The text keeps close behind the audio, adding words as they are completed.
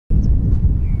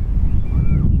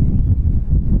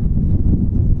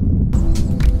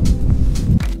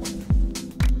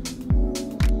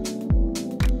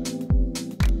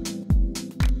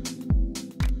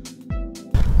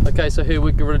Okay, so here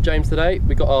we're with James today.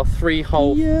 We got our three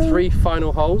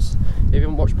final holes. If you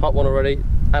haven't watched part 1 already,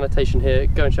 annotation here,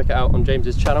 go and check it out on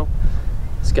James's channel.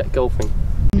 Let's get golfing.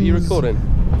 Are you recording?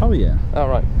 Oh yeah.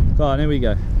 Alright. Go on, here we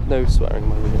go. No swearing,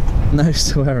 my video. No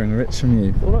swearing, Rich, from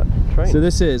you. Alright, train. So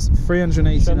this is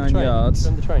 389 yards. Show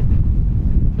them the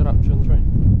train. Shut up, show them the train.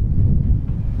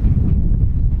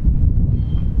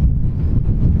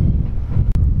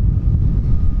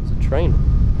 It's a train.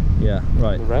 Yeah,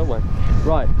 right. The railway.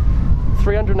 Right,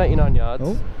 389 yards.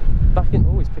 Oh. Back in,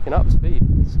 oh, he's picking up speed.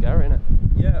 It's scary, isn't it?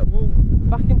 Yeah, well,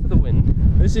 Back into the wind.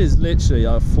 this is literally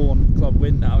our 4 club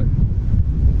wind now.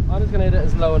 I'm just going to hit it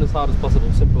as low and as hard as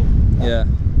possible, simple. Yeah.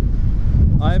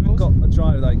 I haven't got a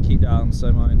driver that I can keep down,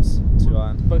 so mine's 2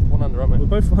 iron. Both 1 under, aren't we? We're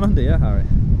both 1 under, yeah, Harry.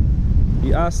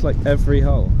 You asked like every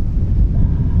hole.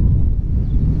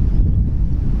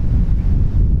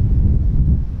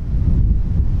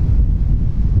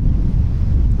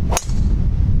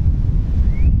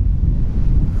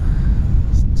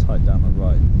 It's tight down the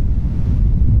right.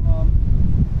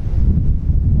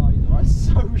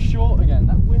 So short again.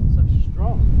 That wind's so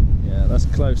strong. Yeah, that's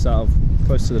close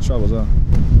to the trouble as well.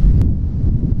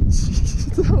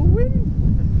 That wind.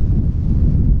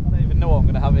 I don't even know what I'm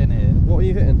going to have in here. What are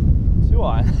you hitting? 2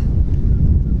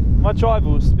 iron. My driver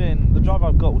will spin, the driver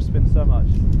I've got will spin so much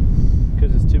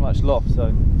because there's too much loft, so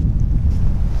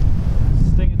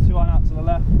sting it 2 iron out to the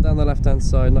left. Down the left hand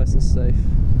side, nice and safe.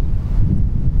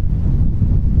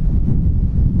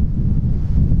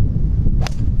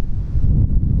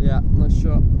 Yeah, nice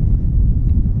shot.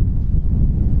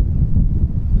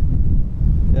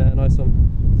 Yeah, nice one.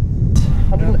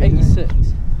 186.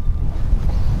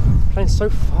 Playing so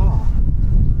far.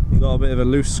 You got a bit of a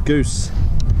loose goose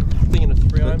Thinking of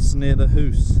 3 iron. that's near the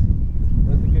hoose.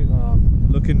 Where's the goose? Oh.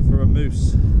 Looking for a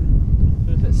moose.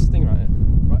 Just hit a stinger at it.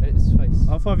 Right at its face.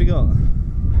 How far have you got?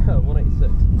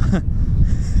 186.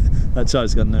 That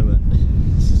charge's gone nowhere.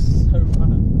 So bad.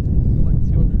 Like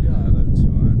 200 yards. Yeah, 2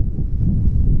 iron.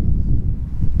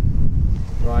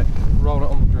 Right, roll it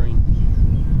on the green.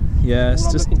 Yeah, it's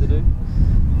All just. I'm looking to do.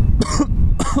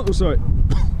 Oh, sorry.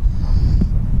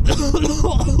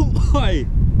 Hi.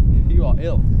 You are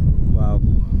ill. Wow.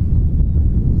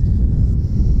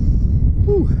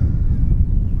 Whew.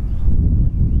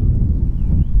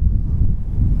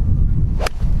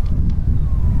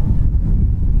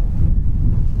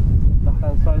 Left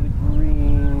hand side of the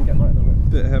green. Get right a little bit.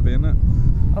 Bit heavy, isn't it?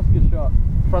 That's a good shot.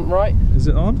 Front right. Is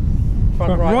it on?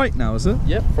 Front right. Now, is it?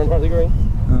 Yep, front right of the green.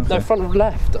 Okay. No, front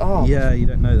left. Oh. Yeah, you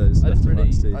don't know those. I left didn't and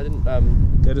rights, do really. you? I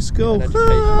didn't Go to school. get an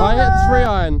education. I hit 3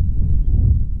 iron.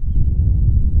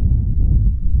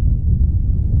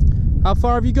 How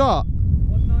far have you got?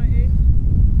 190.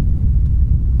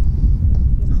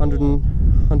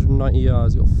 190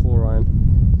 yards. You got 4 iron.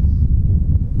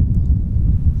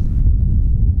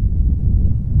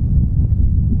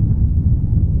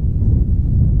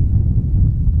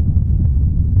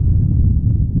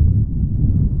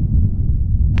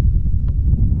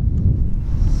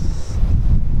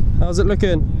 How's it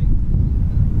looking?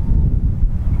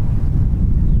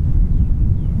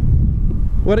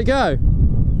 Where'd it go?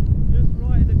 Just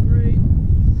right at the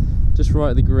green. Just right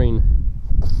at the green.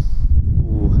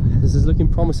 Ooh, this is looking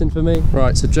promising for me.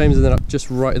 Right, so James ended up just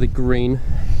right at the green.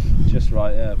 Just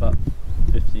right, yeah, about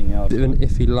 15 yards. Bit of an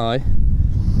iffy lie.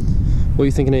 What are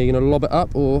you thinking? Are you going to lob it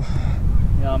up or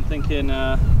Yeah, I'm thinking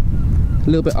a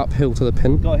little bit uphill to the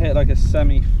pin? got to hit like a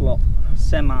semi-flop.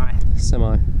 Semi.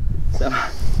 Semi.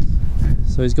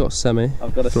 So he's got a semi.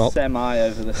 I've got a flop. semi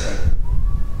over this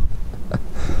one.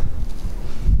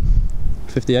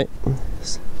 58.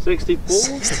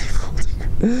 64?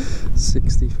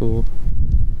 64.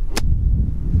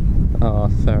 Ah,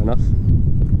 fair enough.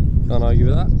 Can't argue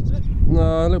with that. No,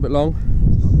 a little bit long.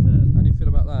 How do you feel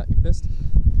about that? You pissed?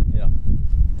 Yeah.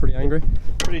 Pretty angry?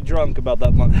 Pretty drunk about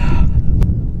that one.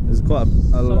 There's quite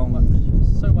a long...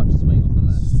 So much swing off the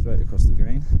left. Straight across the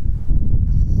green.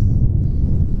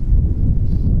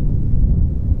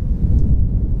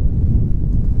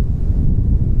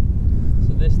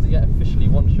 So this to get officially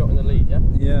 1 shot in the lead, yeah?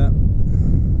 Yeah.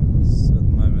 It's at the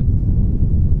moment.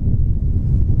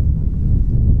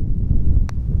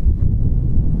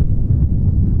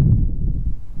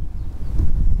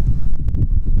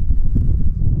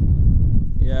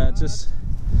 Yeah, just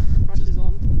Pressure's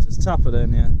on. just tap it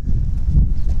in, yeah.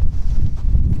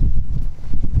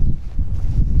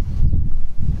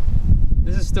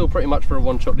 This is still pretty much for a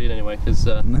 1 shot lead anyway, because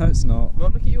No, it's not. well,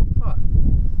 look at your putt.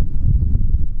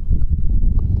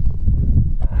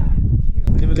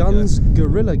 Give it Guns, a go.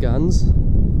 Gorilla Guns,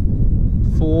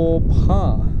 for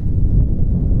par.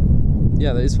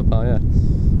 Yeah, that is for par, yeah.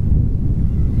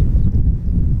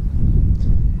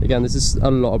 Again, this is a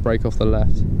lot of break off the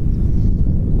left.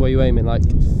 Where are you aiming? Like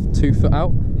 2 foot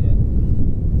out? Yeah.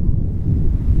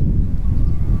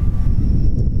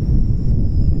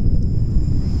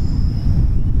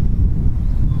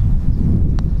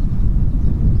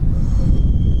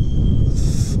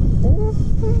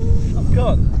 I'm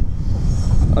gone.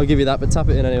 I'll give you that, but tap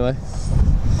it in anyway.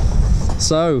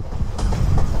 So.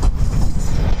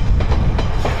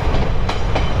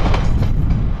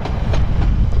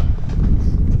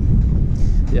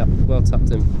 Yeah, well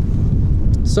tapped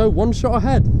in. So 1 shot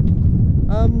ahead.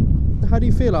 How do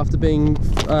you feel after being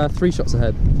 3 shots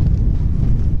ahead?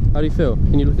 How do you feel?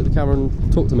 Can you look at the camera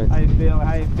and talk to me? How you feel?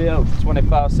 How you feel?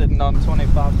 25 sitting on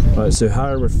 25. Right, so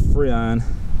Harrow with 3 iron.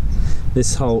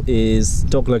 This hole is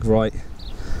dogleg right,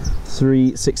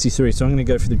 363. So I'm going to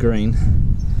go for the green.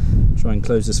 Try and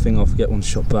close this thing off, get 1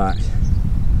 shot back.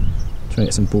 Try and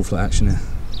get some ball flight action here.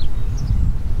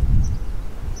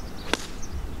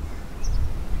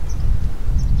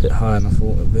 A bit higher than I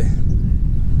thought it would be.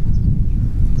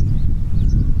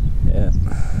 Yeah.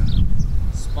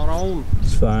 Spot on.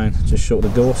 It's fine, just short the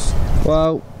gorse.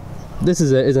 Well, this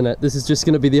is it, isn't it? This is just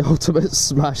going to be the ultimate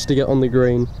smash to get on the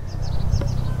green.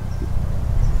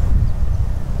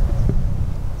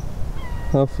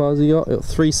 How far has he got?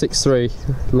 363.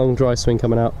 Long dry swing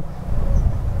coming out.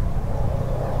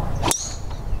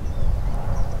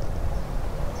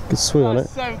 Good swing on it.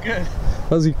 So good. That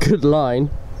was a good line.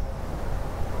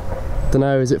 Don't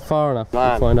know, is it far enough?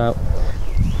 We'll find out.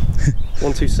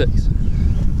 126.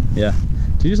 Yeah.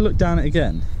 Did you just look down it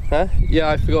again? Huh? Yeah,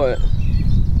 I forgot it.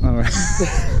 Alright.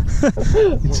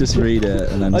 Just read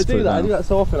it and then just put it down. I do that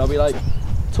so often. I'll be like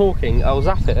talking, I'll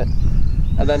zap it,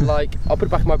 and then like I'll put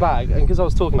it back in my bag, and because I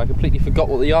was talking I completely forgot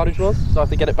what the yardage was, so I have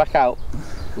to get it back out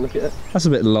and look at it. That's a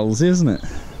bit lolsy, isn't it?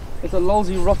 It's a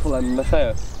lolsy ruffle and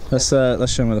Matteo. Let's show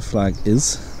them where the flag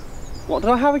is. What,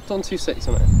 did I have it on 126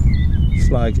 on it?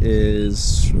 Flag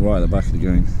is right at the back of the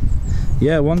green.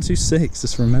 Yeah, 126,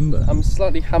 just remember. I'm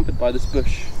slightly hampered by this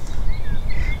bush.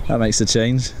 That makes a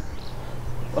change.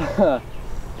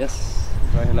 Yes,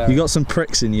 very hilarious. You got some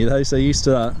pricks in you though, so used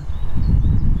to that.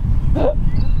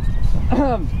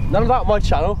 None of that on my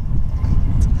channel.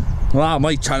 Wow,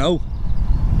 my channel.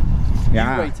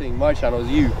 Yeah. You rating my channel is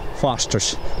you.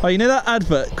 Foster's. Oh, you know that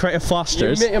advert, Creative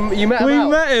Foster's? You met him We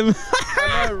out. met him.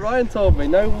 I know, Ryan told me,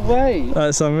 no way.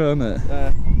 That's unreal, isn't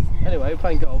it? Anyway, we're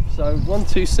playing golf, so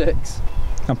 126.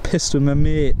 I'm pissed with my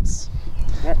mates.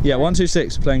 Yeah,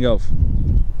 126, playing golf.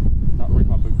 That ruined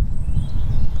my boot.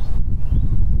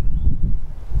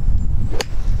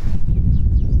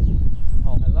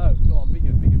 Oh, hello. Go on, be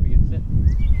good, be good, be good. Sit.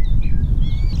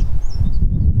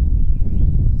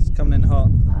 It's coming in hot.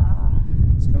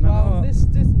 It's coming in hot.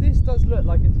 This does look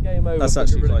like it's game over. That's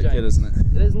actually quite good, isn't it?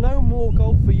 There's no more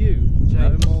golf for you,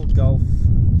 James. No more golf.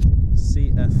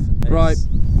 CF. Right.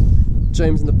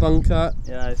 James in the bunker.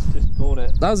 Yeah, it's just caught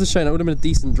it. That was a shame. That would have been a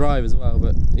decent drive as well,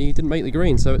 but he didn't make the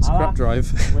green, so it's a crap drive.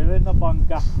 We're in the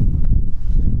bunker.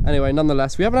 Anyway,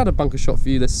 nonetheless, we haven't had a bunker shot for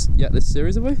you this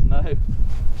series, have we? No.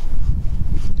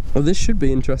 Well, this should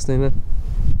be interesting then.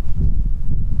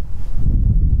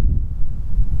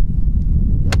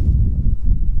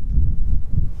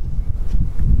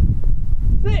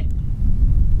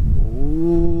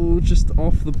 Ooh, just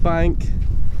off the bank.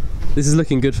 This is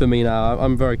looking good for me now.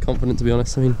 I'm very confident, to be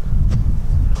honest. I mean,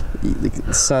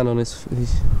 the sand on his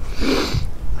face.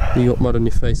 You got mud on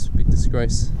your face, big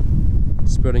disgrace.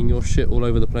 Spreading your shit all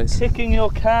over the place. Kicking your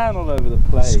can all over the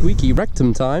place. Squeaky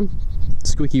rectum time.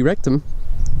 Squeaky rectum.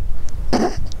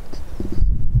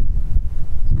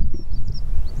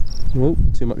 Oh,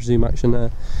 too much zoom action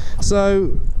there.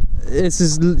 So,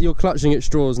 you're clutching at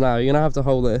straws now. You're gonna have to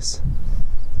hold this.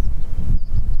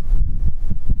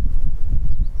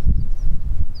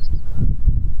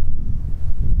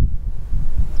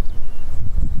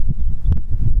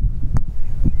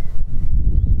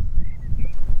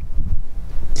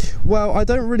 Well, I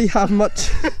don't really have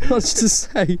much to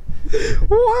say.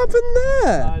 What happened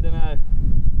there? I don't know.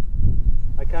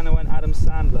 I kind of went Adam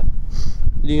Sandler.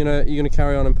 You gonna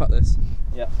carry on and putt this?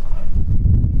 Yeah.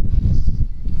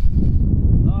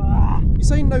 You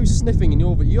say no sniffing in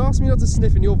your video. You asked me not to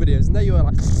sniff in your videos, and there you are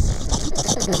like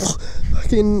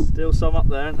fucking. Still some up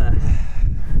there, isn't there?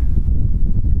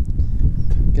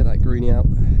 Get that greenie out.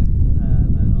 No,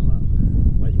 not that.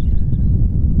 Wait.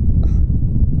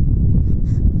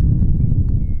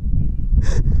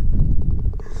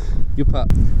 Good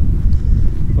putt.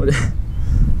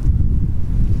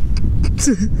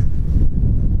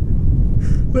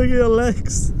 Look at your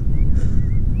legs.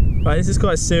 Right, this is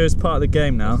quite a serious part of the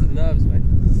game now. Nerves, mate.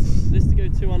 This to go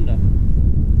 2 under.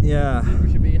 Yeah.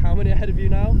 We should be how many ahead of you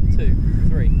now? 2,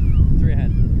 3. 3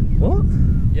 ahead. What?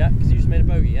 Yeah, because you just made a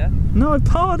bogey, yeah? No, I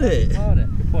parred it. Parred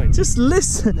it, good point. Just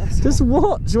listen, just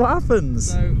watch what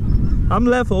happens. So, I'm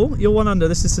level, you're 1 under,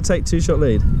 this is to take 2-shot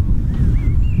lead.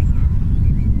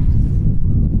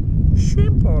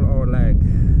 Simple or leg.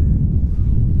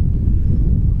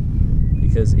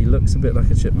 Because he looks a bit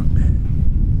like a chipmunk.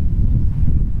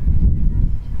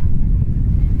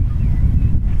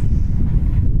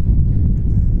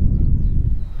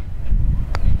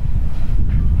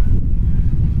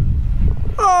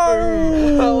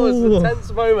 Oh! That was a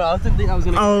tense moment. I didn't think I was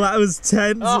going to. Oh, that was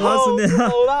tense, wasn't it?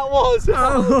 Oh, that was.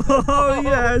 Oh,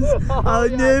 yes. I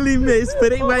nearly missed,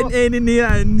 but it went in the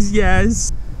end,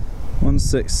 yes.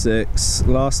 166,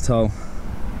 last hole.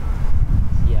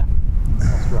 Yeah,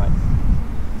 that's right.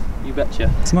 You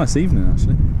betcha. It's a nice evening,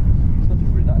 actually.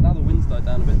 Now the wind's died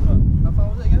down a bit as well. How far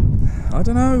was it again? I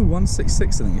don't know,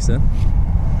 166 I think you said.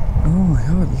 Oh my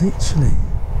god, literally.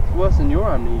 It's worse than your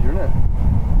amnesia, isn't it?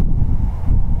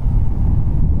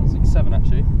 167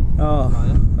 actually. Oh,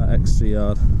 that extra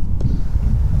yard.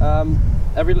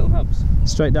 Every little helps.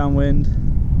 Straight downwind,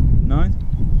 9?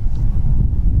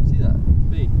 See that?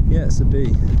 B. Yeah, it's a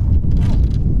B.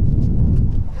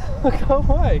 Go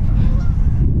away.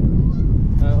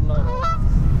 No.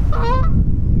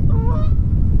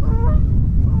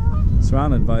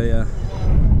 Surrounded by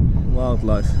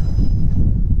wildlife.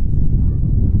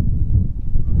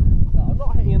 No, I'm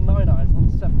not hitting a 9-iron,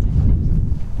 170.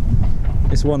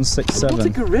 It's 167. What's a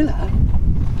gorilla?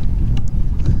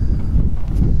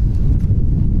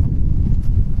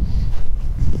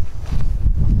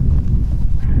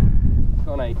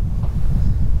 Got an 8.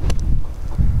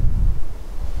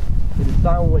 It is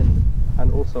downwind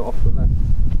and also off the left.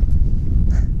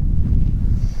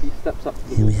 He steps up to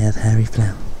the Here we have Harry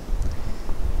Flow.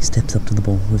 He steps up to the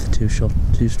ball with a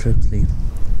 2-stroke lead.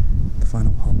 The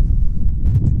final hole.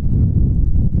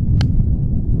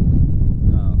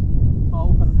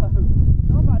 Oh, hello.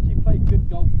 I've actually played good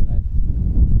golf today.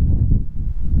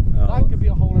 Oh, That could be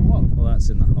a hole-in-one. well, that's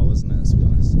in the hole, isn't it? Let's be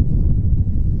honest.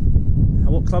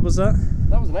 What club was that?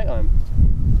 That was an 8-iron.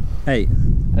 8.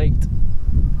 8.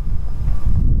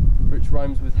 Which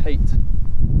rhymes with hate.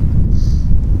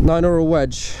 9 or a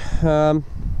wedge.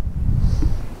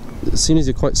 Seeing as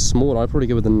you're quite small, I'd probably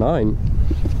go with a 9.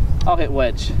 I'll hit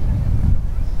wedge.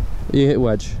 You hit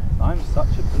wedge. I'm such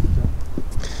a booster.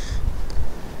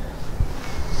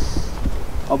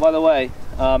 Oh, by the way,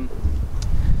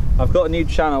 I've got a new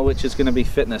channel which is going to be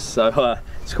fitness. So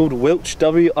it's called Wiltsh,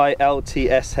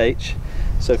 W-I-L-T-S-H.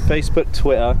 So Facebook,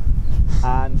 Twitter,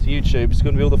 and YouTube. It's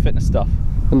going to be all the fitness stuff.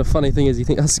 And the funny thing is, you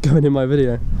think that's going in my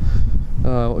video.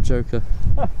 Oh, what a joker.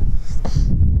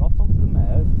 Ruffle to the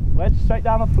mayo. Wedge straight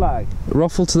down the flag.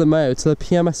 Ruffle to the Mayo, to the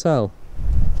PMSL.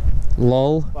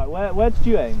 Lol. Right, where did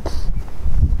you aim?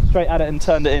 Straight at it and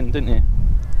turned it in, didn't you?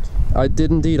 I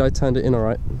did indeed, I turned it in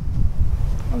alright.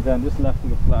 I'm going just left of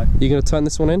the flag. You gonna turn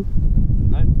this one in?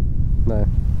 No. No.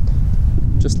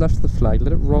 Just left of the flag,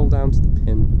 let it roll down to the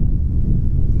pin.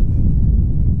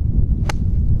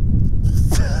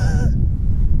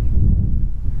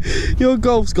 Your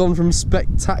golf's gone from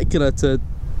spectacular to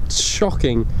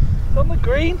shocking. It's on the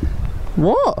green.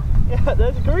 What? Yeah,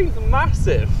 the green's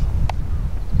massive.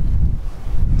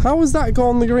 How was that go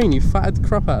on the green? You fatted the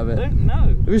crap out of I it. don't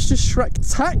know. It was just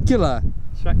spectacular.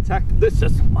 Spectacular. This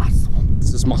is muscle.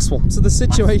 This is muscle. So the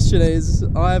situation is,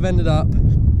 I have ended up.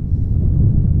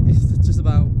 It's just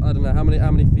about, I don't know, how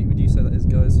many feet would you say that is,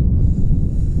 guys?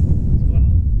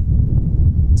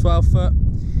 12 foot.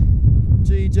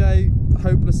 GJ,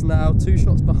 hopeless now, 2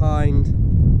 shots behind.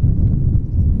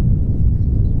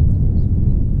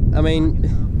 I mean,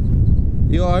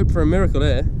 you gotta hope for a miracle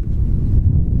here.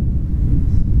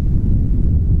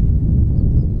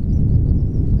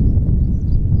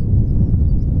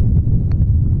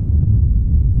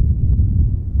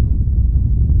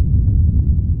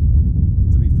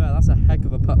 To be fair, that's a heck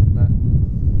of a putt from there.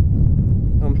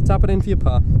 Tap it in for your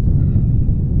par.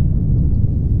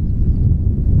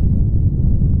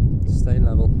 Stay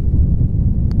level.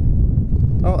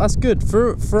 Oh, that's good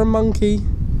for a monkey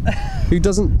who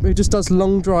just does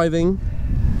long driving.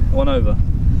 1 over.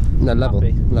 No, level.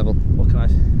 Happy. Level. What can I?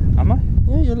 Am I?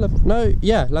 Yeah, you're level. No,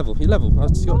 yeah, level. You're level. I've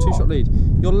just got a 2-shot lead.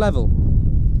 You're level.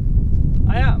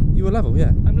 I am. You were level, yeah.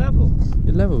 I'm level.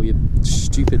 You're level, you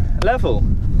stupid. Level.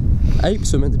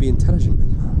 Apes are meant to be intelligent.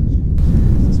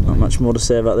 There's not much more to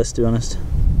say about this, to be honest.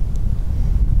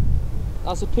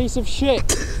 That's a piece of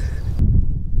shit.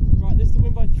 Right, this is to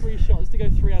win by 3 shots, to go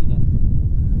 3 under.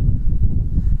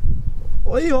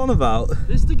 What are you on about?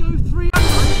 This to go 3 under.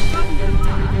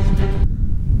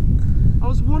 I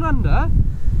was 1 under.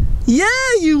 Yeah,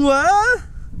 you were!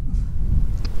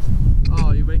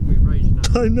 Oh, you're making me rage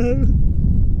now. I know.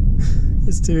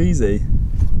 It's too easy.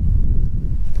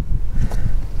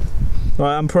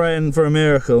 Right, I'm praying for a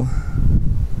miracle.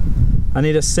 I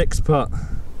need a 6-putt.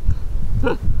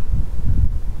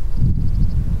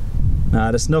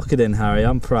 Nah, just knock it in, Harry.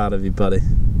 I'm proud of you, buddy.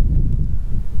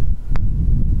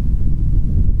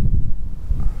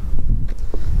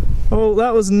 Oh,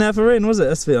 that was never in, was it?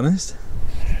 Let's be honest.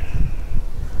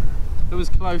 It was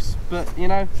close, but you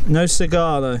know. No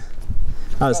cigar though,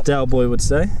 as Del Boy would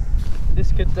say.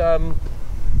 This could,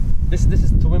 this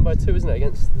is to win by 2, isn't it?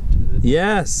 Against the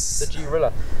Yes. the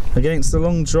G-Rilla. Against the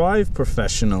long drive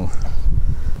professional.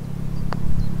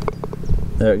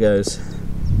 There it goes.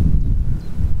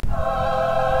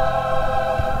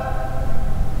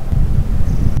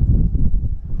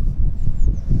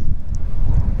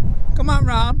 Come on,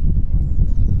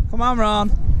 Ron. Come on,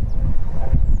 Ron.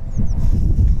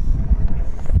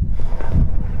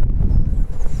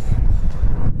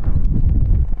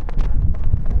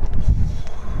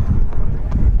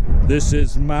 This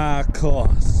is my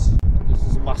course. This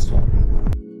is my swamp.